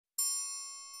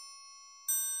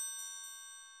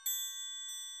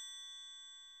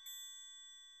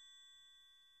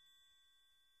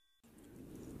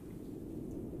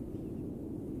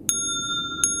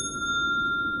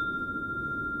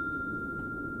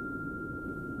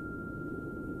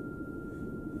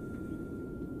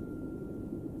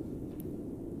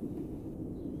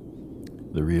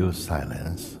The real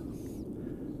silence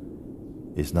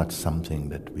is not something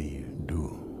that we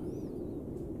do.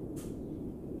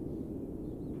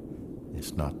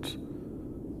 It's not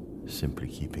simply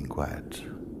keeping quiet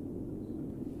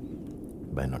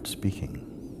by not speaking.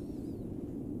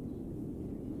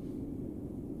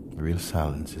 Real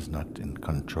silence is not in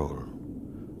control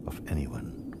of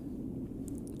anyone.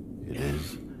 It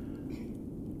is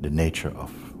the nature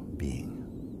of being.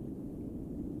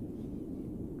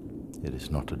 It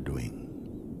is not a doing.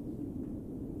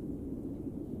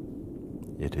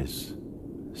 It is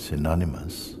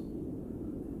synonymous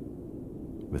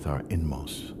with our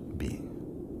inmost being.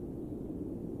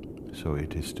 So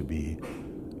it is to be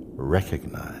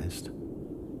recognized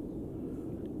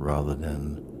rather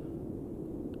than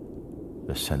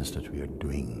the sense that we are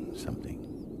doing something.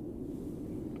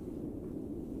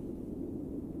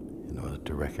 In order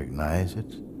to recognize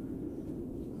it,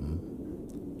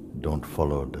 don't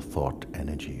follow the thought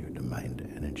energy or the mind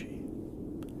energy.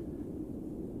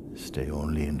 Stay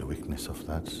only in the witness of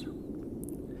that,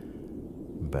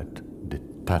 but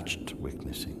detached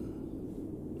witnessing.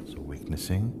 So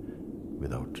witnessing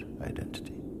without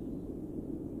identity.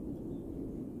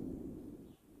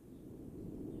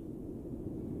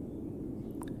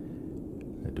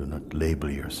 Do not label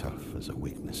yourself as a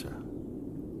witnesser.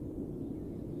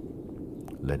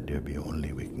 Let there be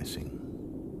only witnessing.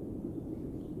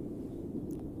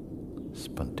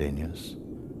 Spontaneous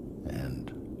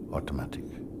and automatic,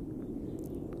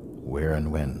 where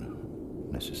and when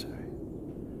necessary.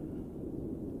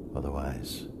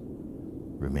 Otherwise,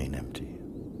 remain empty.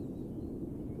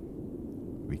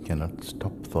 We cannot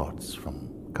stop thoughts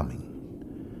from coming,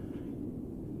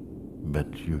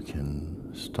 but you can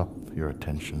stop your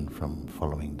attention from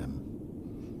following them.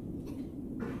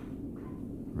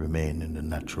 Remain in the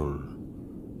natural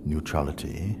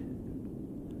neutrality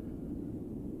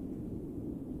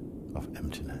of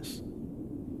emptiness.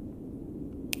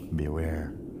 Be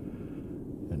aware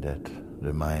that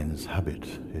the mind's habit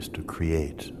is to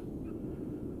create,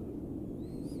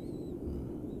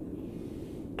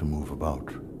 to move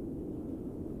about.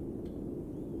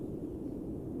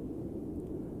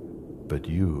 But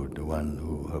you, the one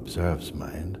who observes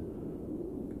mind,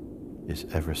 is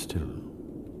ever still.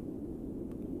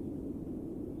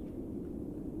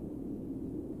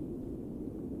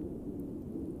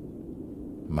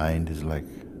 Mind is like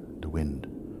the wind.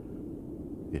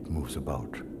 It moves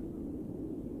about.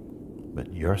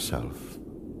 But yourself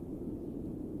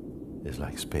is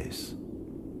like space.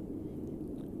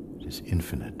 It is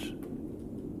infinite.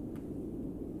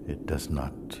 It does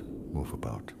not move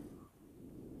about.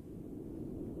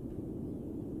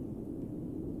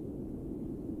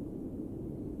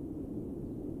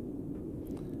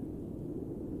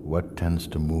 What tends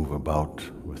to move about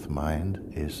with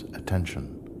mind is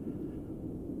attention,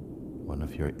 one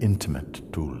of your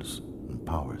intimate tools and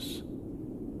powers.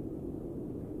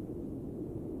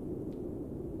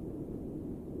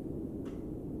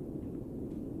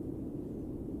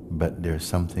 But there's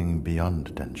something beyond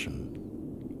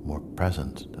attention, more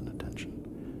present than attention,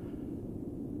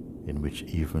 in which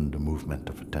even the movement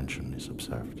of attention is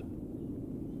observed.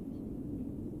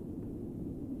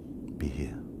 Be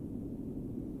here.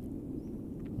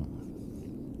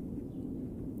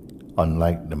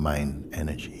 Unlike the mind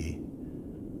energy,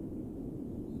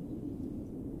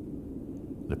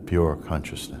 the pure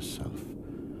consciousness self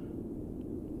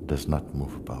does not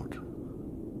move about.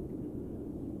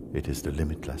 It is the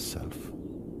limitless self.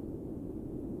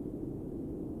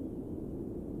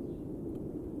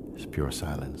 It's pure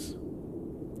silence.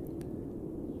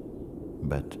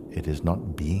 But it is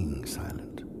not being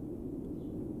silent.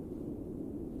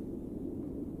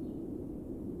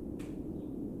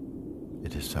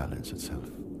 It is silence itself.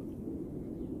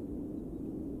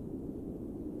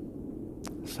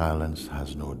 Silence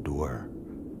has no doer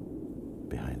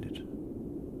behind it.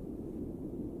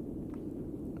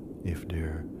 If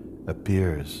there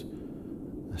appears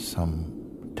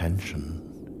some tension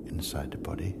inside the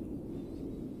body,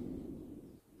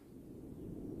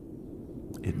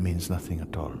 it means nothing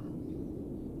at all.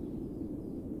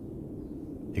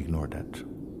 Ignore that.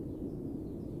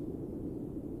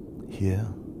 Here,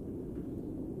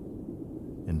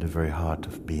 in the very heart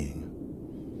of being,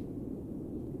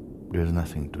 there's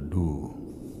nothing to do,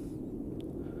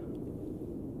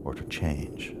 or to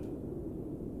change,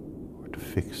 or to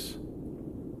fix,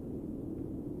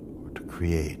 or to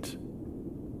create,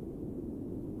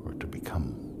 or to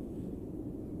become.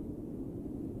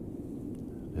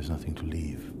 There's nothing to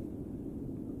leave.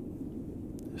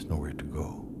 There's nowhere to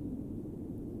go.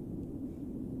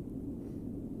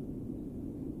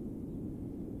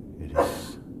 It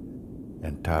is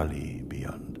entirely beyond.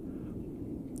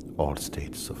 all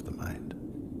states of the mind.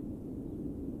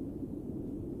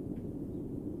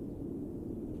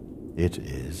 It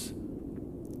is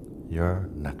your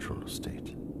natural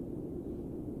state.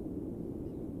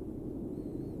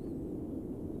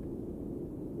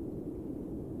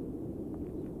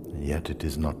 Yet it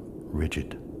is not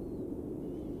rigid.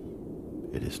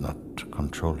 It is not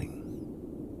controlling.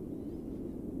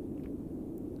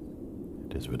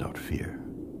 It is without fear.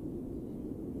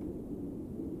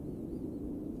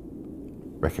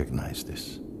 Recognize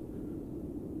this.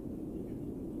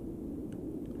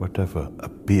 Whatever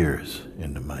appears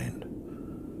in the mind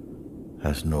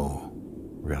has no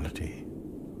reality.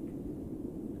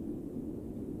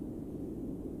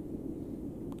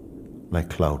 Like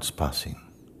clouds passing,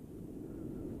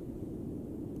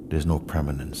 there's no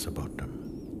permanence about them.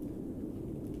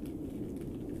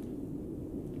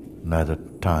 Neither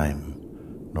time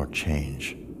nor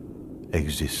change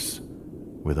exists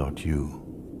without you,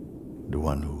 the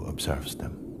one who observes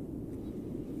them.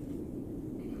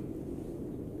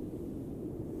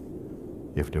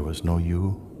 If there was no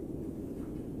you,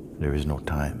 there is no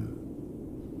time.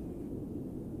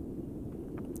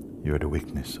 You are the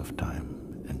witness of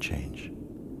time and change,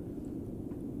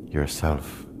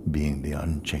 yourself being the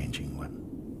unchanging one.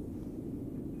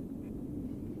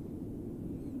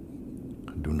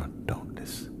 Do not doubt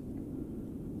this.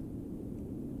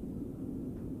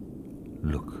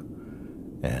 Look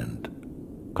and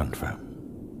confirm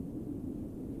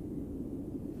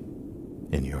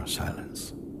in your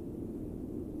silence.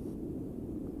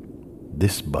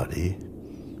 This body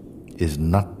is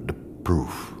not the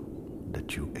proof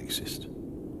that you exist.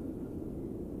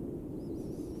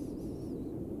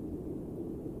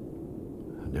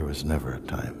 There was never a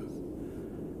time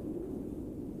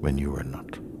when you were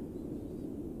not.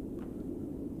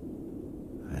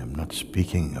 I am not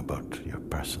speaking about your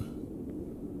person.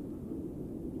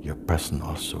 Your person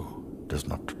also does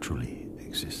not truly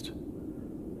exist.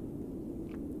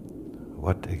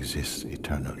 What exists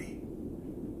eternally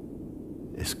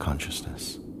is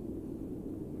consciousness,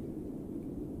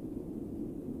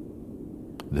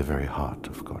 the very heart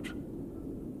of God.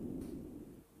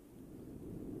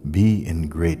 Be in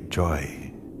great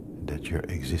joy that your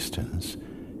existence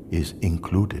is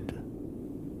included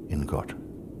in God,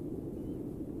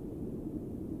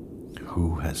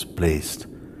 who has placed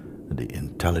the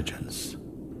intelligence,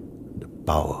 the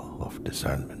power of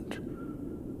discernment,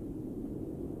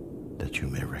 that you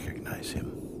may recognize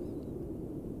Him.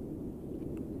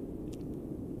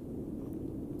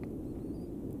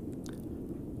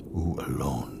 Who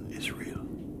alone is real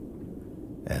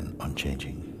and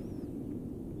unchanging.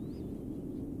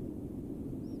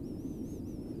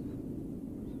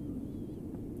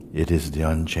 It is the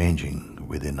unchanging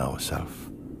within ourselves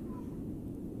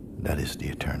that is the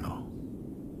eternal.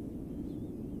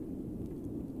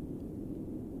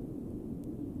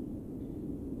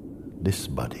 This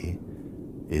body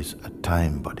is a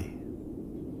time body.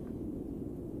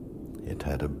 It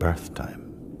had a birth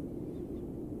time,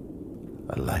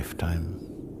 a lifetime,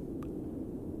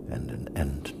 and an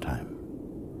end time.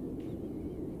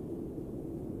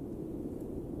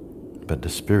 But the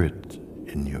spirit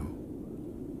in you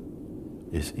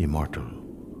is immortal.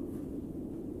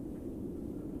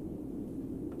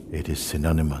 It is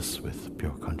synonymous with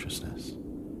pure consciousness.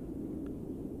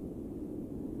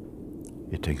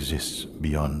 It exists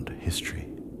beyond history.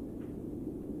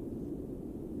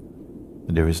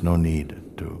 There is no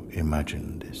need to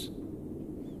imagine this.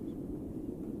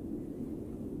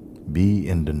 Be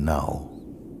in the now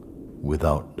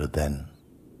without the then.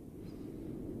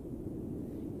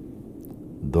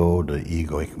 Though the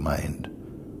egoic mind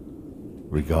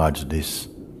regards this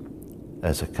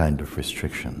as a kind of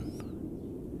restriction,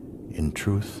 in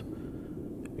truth,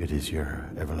 it is your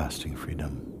everlasting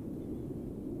freedom.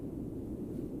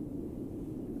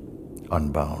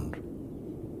 Unbound,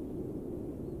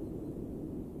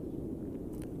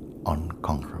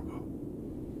 unconquerable.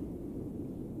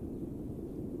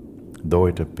 Though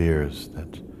it appears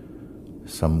that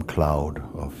some cloud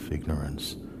of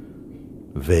ignorance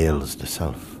veils the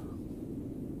self,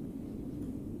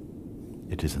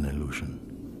 it is an illusion.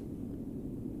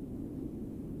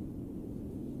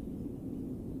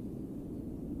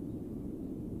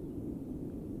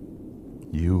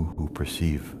 You who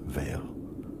perceive veil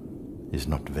is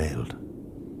not veiled.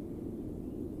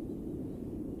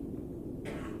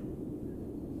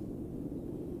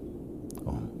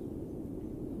 Oh.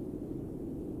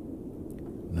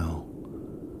 Now,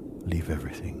 leave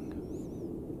everything,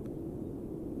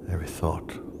 every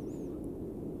thought,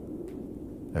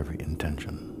 every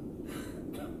intention,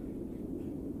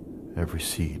 every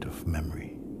seed of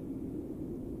memory.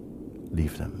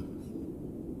 Leave them.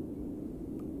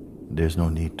 There's no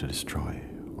need to destroy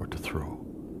or to throw.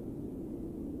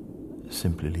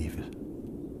 Simply leave it.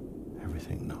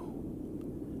 Everything now.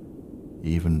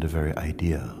 Even the very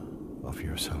idea of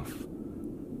yourself.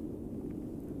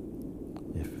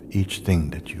 If each thing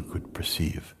that you could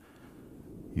perceive,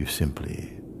 you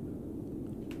simply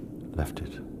left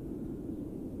it.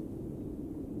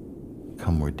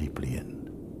 Come more deeply in.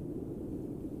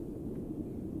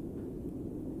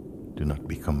 Do not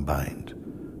be combined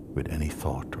with any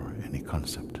thought or any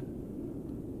concept.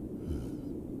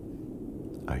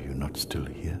 Are you not still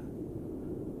here?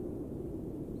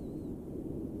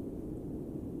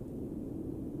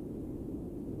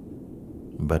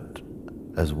 But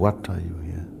as what are you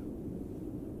here?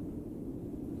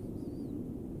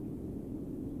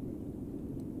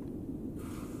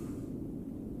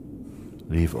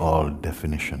 Leave all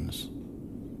definitions,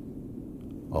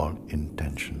 all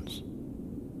intentions,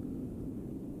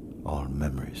 all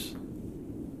memories.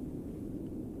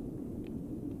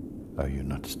 Are you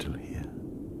not still here?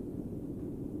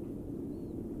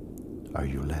 Are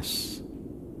you less?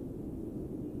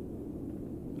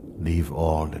 Leave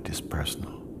all that is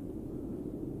personal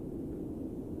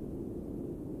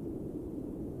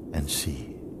and see.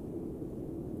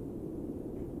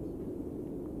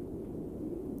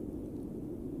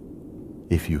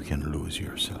 If you can lose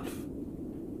yourself.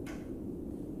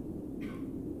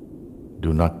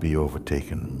 Do not be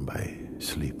overtaken by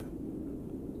sleep.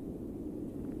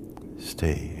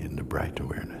 Stay in the bright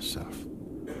awareness self.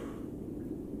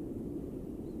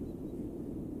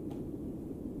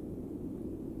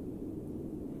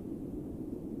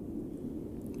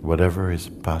 Whatever is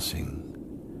passing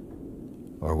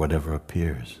or whatever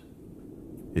appears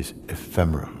is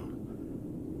ephemeral.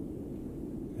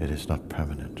 It is not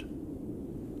permanent.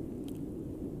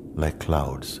 Like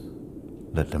clouds,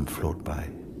 let them float by.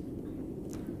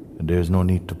 And there is no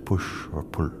need to push or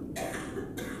pull.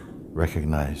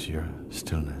 Recognize your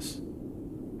stillness,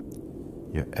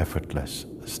 your effortless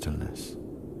stillness,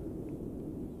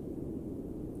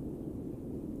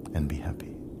 and be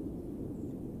happy.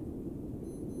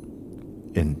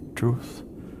 In truth,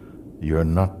 you are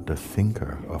not the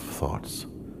thinker of thoughts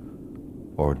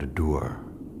or the doer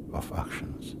of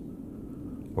actions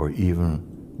or even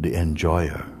the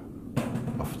enjoyer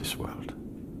of this world.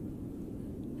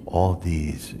 All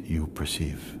these you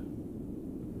perceive.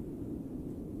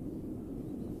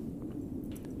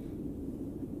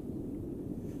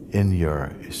 In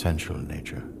your essential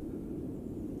nature,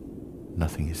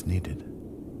 nothing is needed.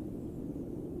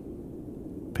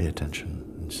 Pay attention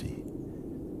and see.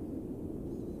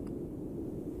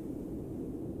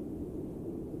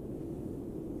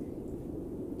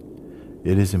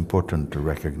 It is important to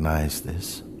recognize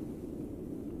this,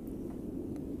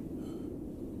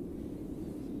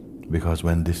 because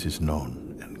when this is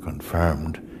known and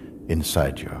confirmed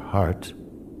inside your heart,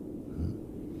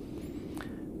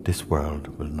 this world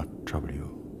will not trouble you.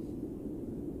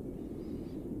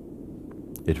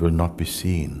 It will not be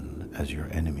seen as your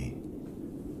enemy.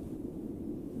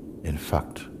 In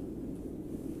fact,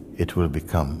 it will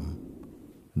become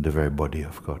the very body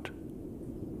of God.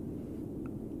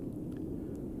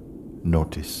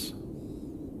 Notice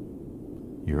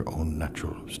your own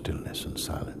natural stillness and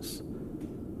silence.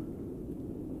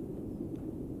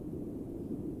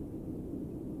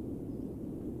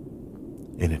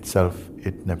 In itself,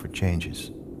 it never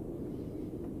changes.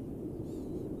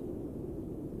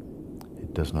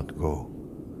 It does not go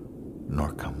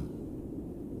nor come.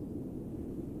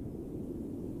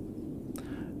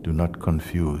 Do not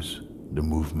confuse the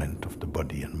movement of the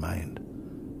body and mind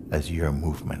as your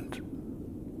movement.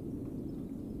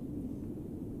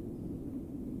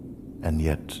 And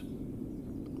yet,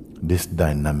 this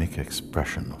dynamic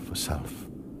expression of a self,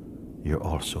 you're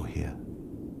also here.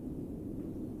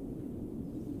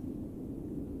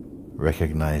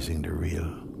 Recognizing the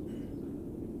real,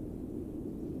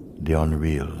 the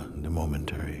unreal, the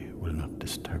momentary will not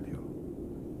disturb you.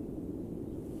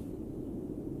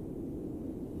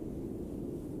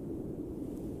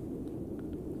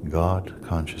 God,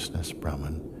 consciousness,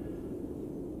 Brahman,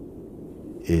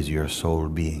 is your soul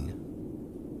being.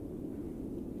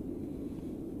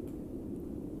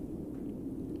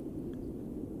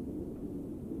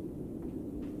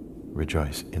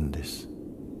 Rejoice in this.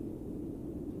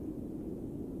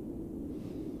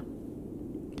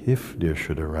 If there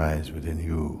should arise within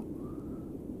you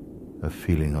a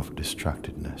feeling of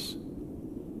distractedness,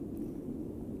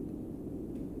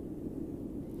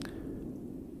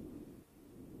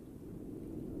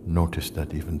 notice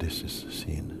that even this is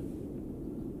seen.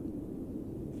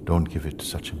 Don't give it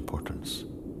such importance.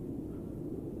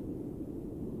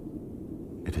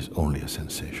 It is only a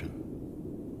sensation.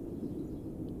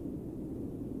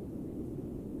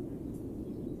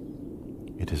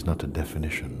 It is not a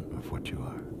definition of what you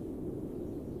are.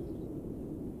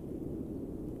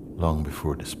 Long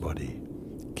before this body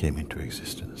came into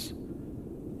existence,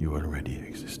 you already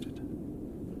existed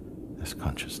as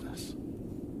consciousness.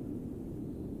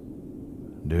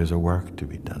 There is a work to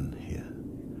be done here,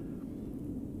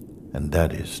 and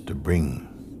that is to bring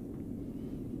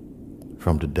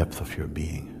from the depth of your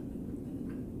being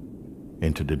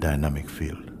into the dynamic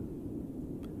field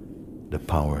the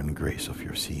power and grace of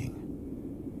your seeing.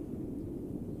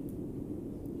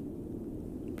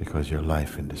 Because your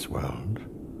life in this world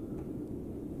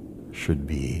should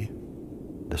be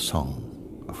the song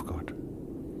of God.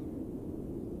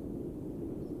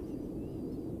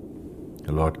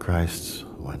 The Lord Christ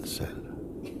once said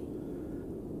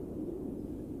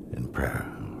in prayer,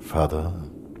 Father,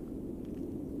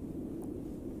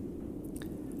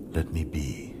 let me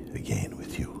be again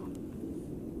with you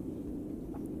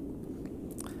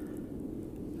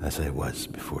as I was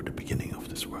before the beginning of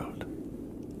this world.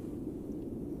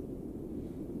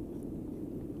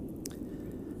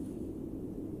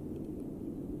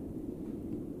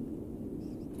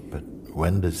 But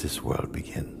when does this world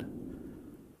begin?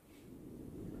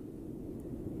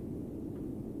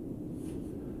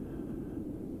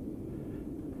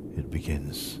 It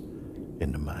begins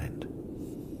in the mind.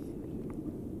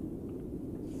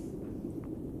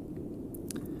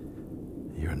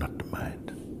 You're not the mind.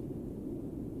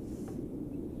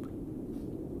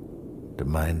 The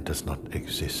mind does not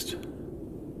exist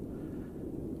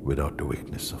without the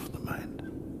weakness of the mind.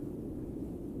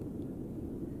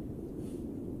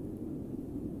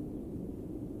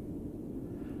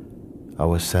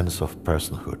 Our sense of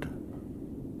personhood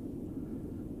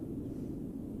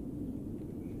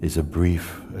is a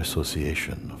brief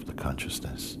association of the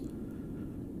consciousness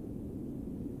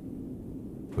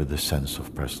with the sense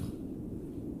of person.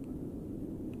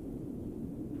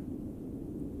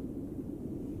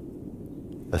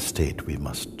 A state we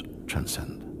must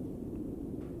transcend.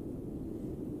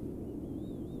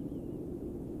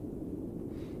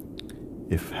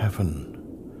 If heaven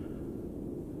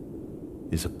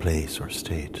is a place or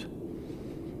state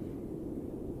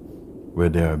where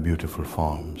there are beautiful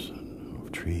forms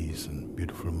of trees and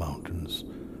beautiful mountains,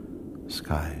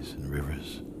 skies and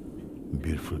rivers, and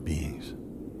beautiful beings,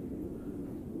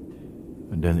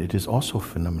 and then it is also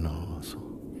phenomenal also,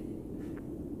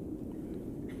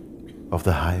 of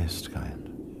the highest kind.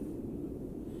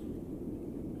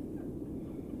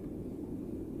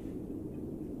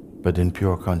 But in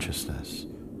pure consciousness,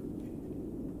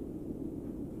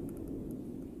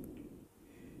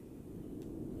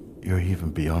 you're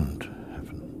even beyond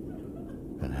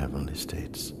heaven and heavenly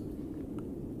states.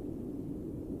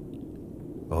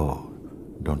 Oh,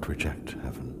 don't reject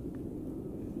heaven.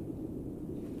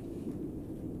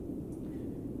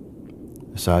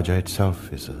 Sahaja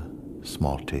itself is a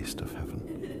small taste of heaven.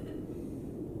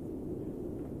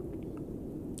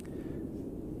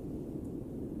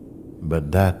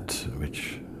 But that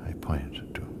which I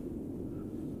point to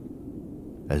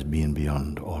as being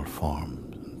beyond all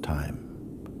forms and time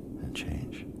and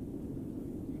change,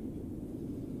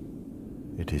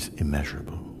 it is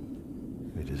immeasurable,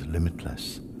 it is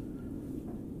limitless,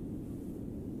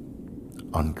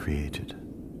 uncreated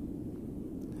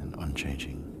and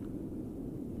unchanging.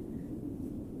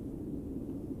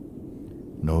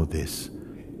 Know this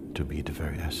to be the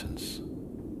very essence.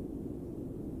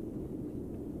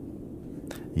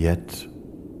 Yet,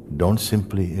 don't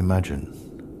simply imagine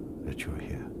that you're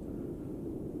here.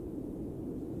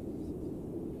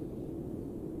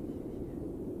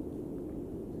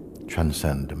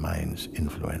 Transcend the mind's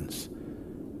influence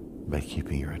by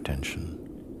keeping your attention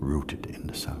rooted in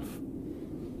the self.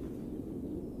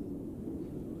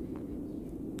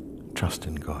 Trust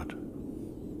in God.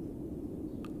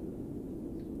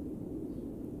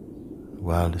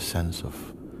 While the sense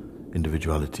of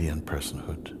individuality and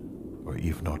personhood, or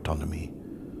even autonomy,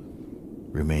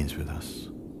 remains with us,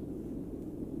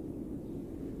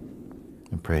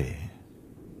 and pray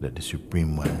that the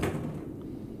Supreme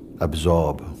One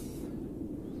absorb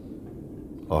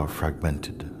our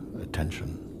fragmented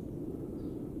attention,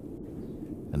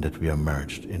 and that we are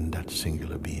merged in that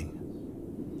singular being.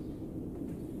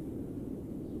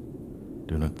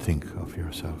 Do not think of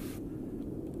yourself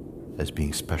as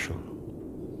being special.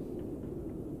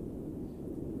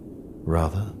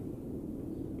 Rather,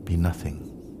 be nothing.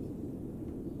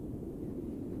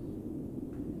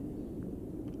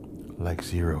 Like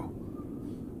zero,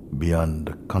 beyond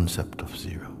the concept of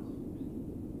zero.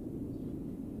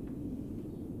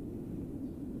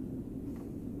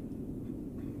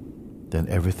 then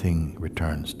everything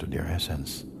returns to their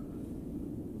essence.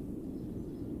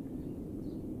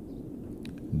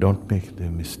 Don't make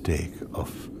the mistake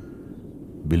of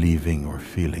believing or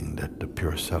feeling that the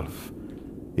pure self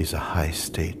is a high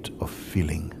state of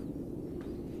feeling.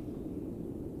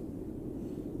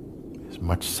 It's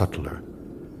much subtler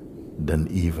than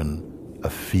even a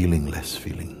feelingless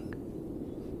feeling.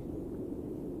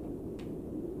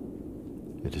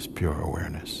 It is pure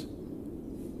awareness.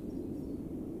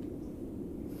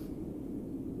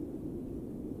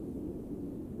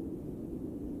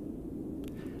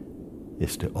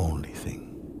 It's the only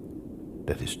thing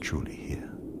that is truly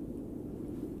here.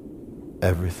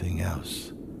 Everything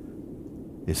else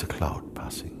is a cloud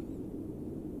passing,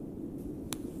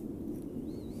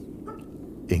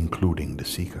 including the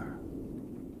seeker.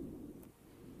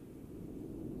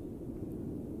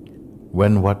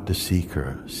 When what the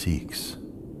seeker seeks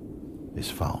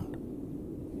is found,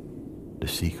 the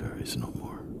seeker is no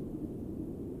more.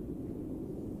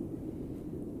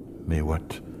 May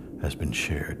what has been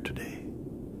shared today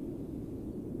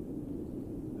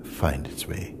find its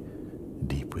way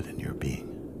deep within your being,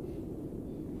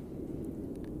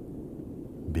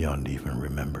 beyond even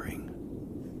remembering,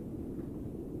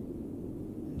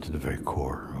 into the very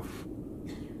core of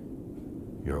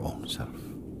your own self.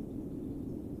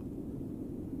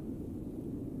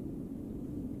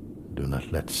 Do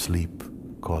not let sleep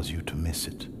cause you to miss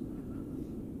it.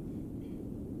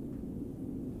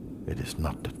 It is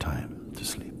not the time to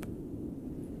sleep.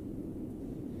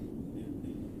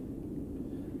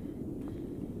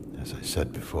 As I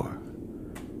said before,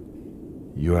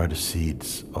 you are the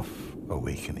seeds of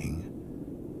awakening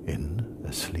in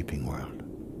a sleeping world.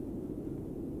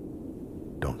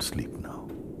 Don't sleep now.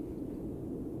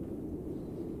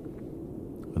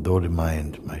 Though the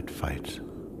mind might fight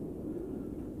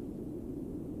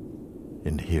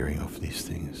in the hearing of these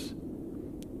things,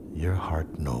 your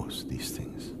heart knows these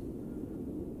things.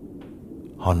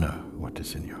 Honor what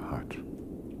is in your heart.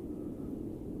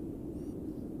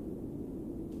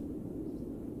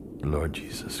 The Lord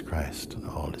Jesus Christ and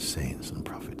all the saints and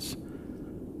prophets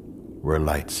were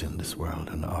lights in this world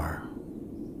and are.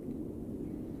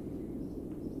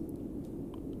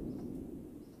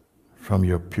 From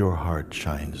your pure heart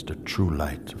shines the true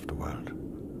light of the world.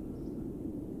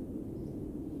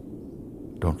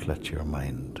 Don't let your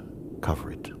mind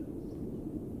cover it.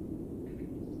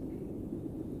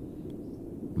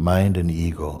 Mind and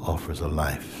ego offers a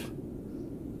life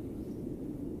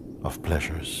of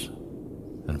pleasures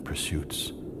and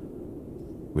pursuits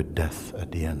with death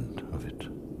at the end of it.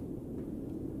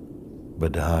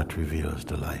 But the heart reveals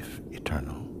the life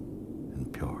eternal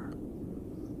and pure.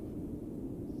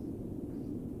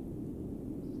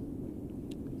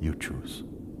 You choose.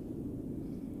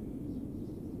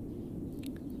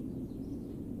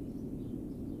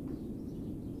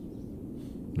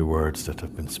 The words that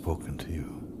have been spoken to you,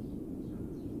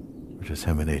 which has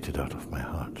emanated out of my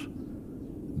heart,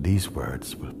 these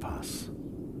words will pass.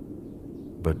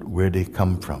 But where they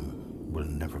come from will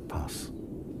never pass.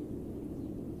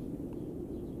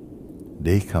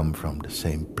 They come from the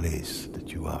same place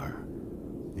that you are,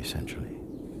 essentially.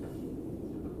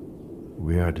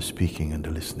 We are the speaking and the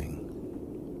listening,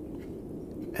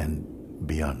 and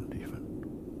beyond even.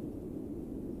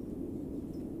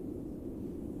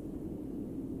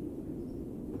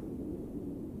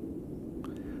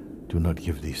 Do not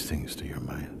give these things to your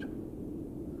mind.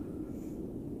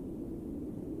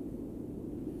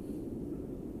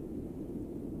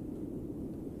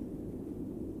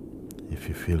 If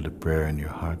you feel the prayer in your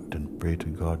heart, then pray to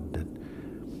God that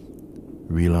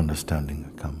real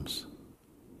understanding comes,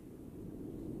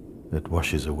 that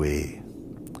washes away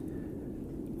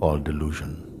all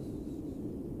delusion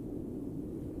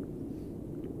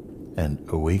and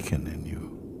awaken in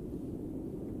you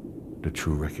the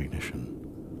true recognition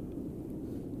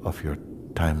of your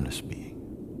timeless being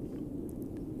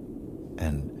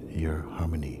and your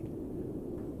harmony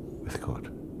with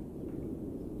God,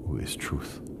 who is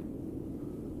truth.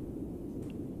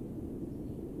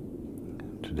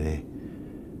 Today,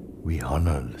 we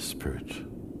honor the Spirit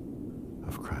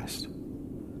of Christ,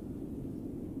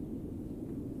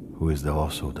 who is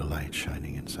also the light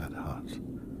shining inside the heart.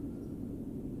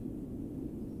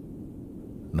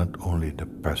 Not only the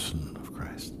person of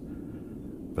Christ,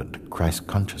 but the Christ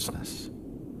consciousness,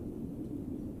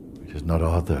 which is not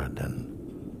other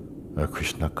than a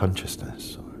Krishna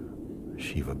consciousness or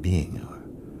Shiva being, or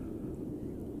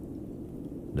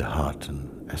the heart and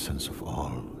essence of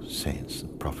all saints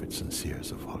and prophets and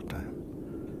seers of all time.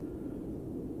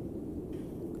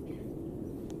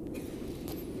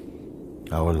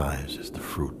 Our lives is the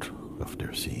fruit of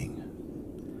their seeing.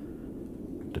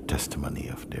 the testimony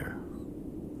of their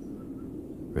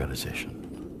realization.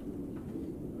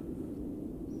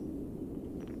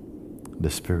 The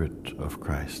Spirit of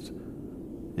Christ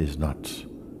is not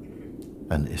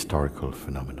an historical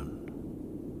phenomenon.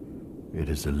 It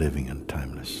is a living and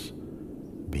timeless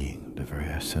being, the very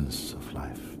essence of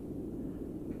life,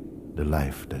 the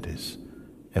life that is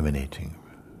emanating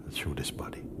through this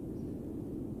body,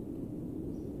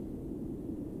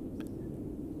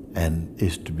 and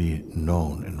is to be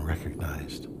known and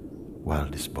recognized while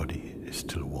this body is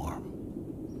still warm,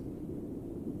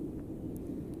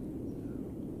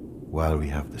 while we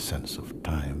have the sense of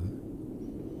time.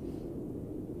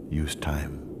 Use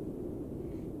time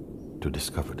to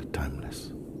discover the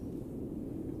timeless.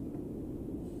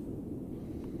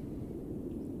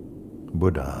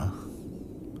 Buddha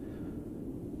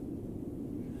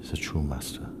is a true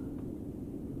master.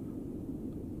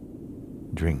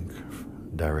 Drink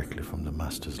directly from the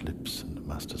Master's lips and the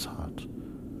Master's heart.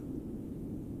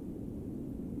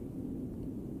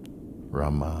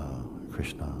 Rama,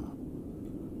 Krishna,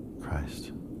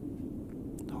 Christ,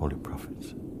 the holy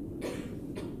prophets.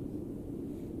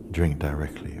 Drink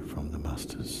directly from the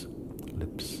Master's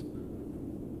lips,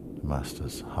 the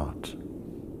Master's heart.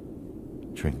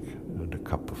 Drink the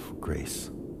cup of grace.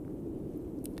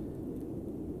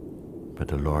 But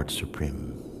the Lord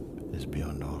Supreme is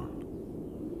beyond all.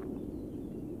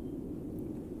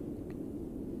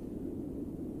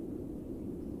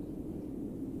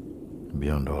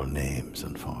 Beyond all names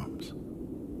and forms.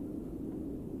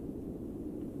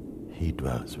 He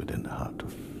dwells within the heart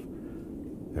of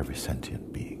every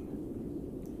sentient being.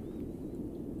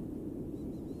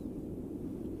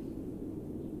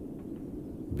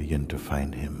 Begin to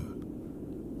find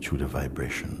Him through the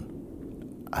vibration,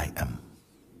 I am,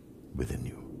 within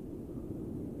you.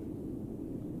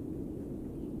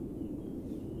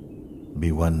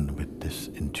 Be one with this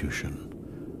intuition,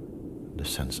 the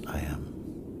sense I am,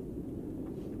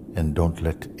 and don't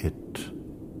let it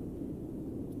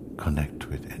connect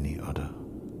with any other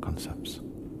concepts.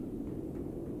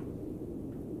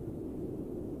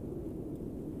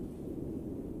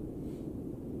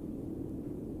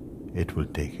 It will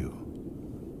take you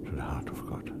to the heart of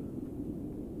God.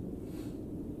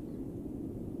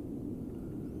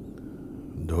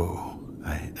 Though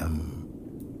I am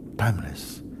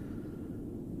timeless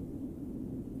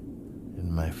in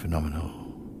my phenomenal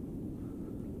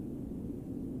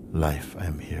life, I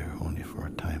am here only for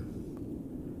a time.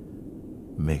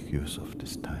 Make use of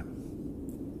this time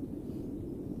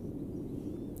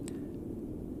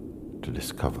to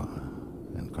discover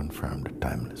and confirm the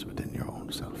timeless within your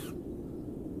own self.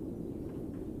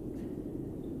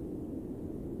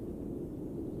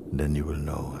 Then you will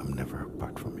know I'm never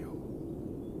apart from you.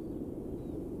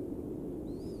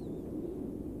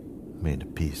 May the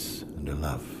peace and the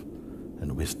love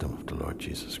and wisdom of the Lord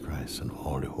Jesus Christ and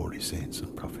all the holy saints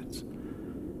and prophets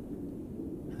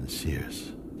and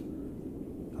seers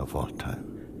of all time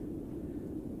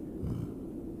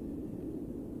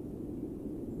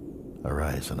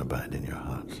arise and abide in your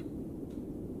heart.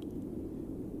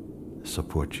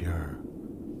 Support your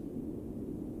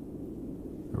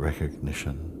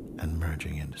recognition and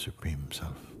merging in the Supreme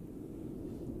Self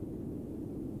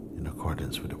in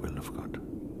accordance with the will of God.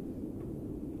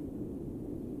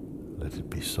 Let it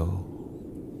be so.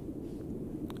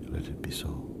 Let it be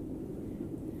so.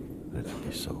 Let it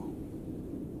be so.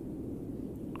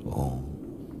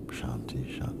 Om Shanti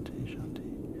Shanti Shanti.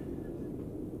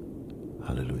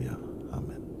 Hallelujah.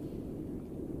 Amen.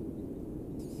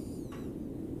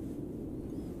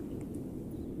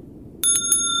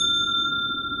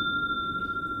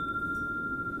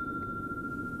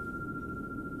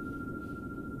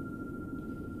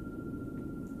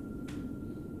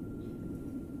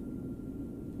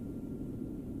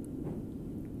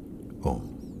 Om.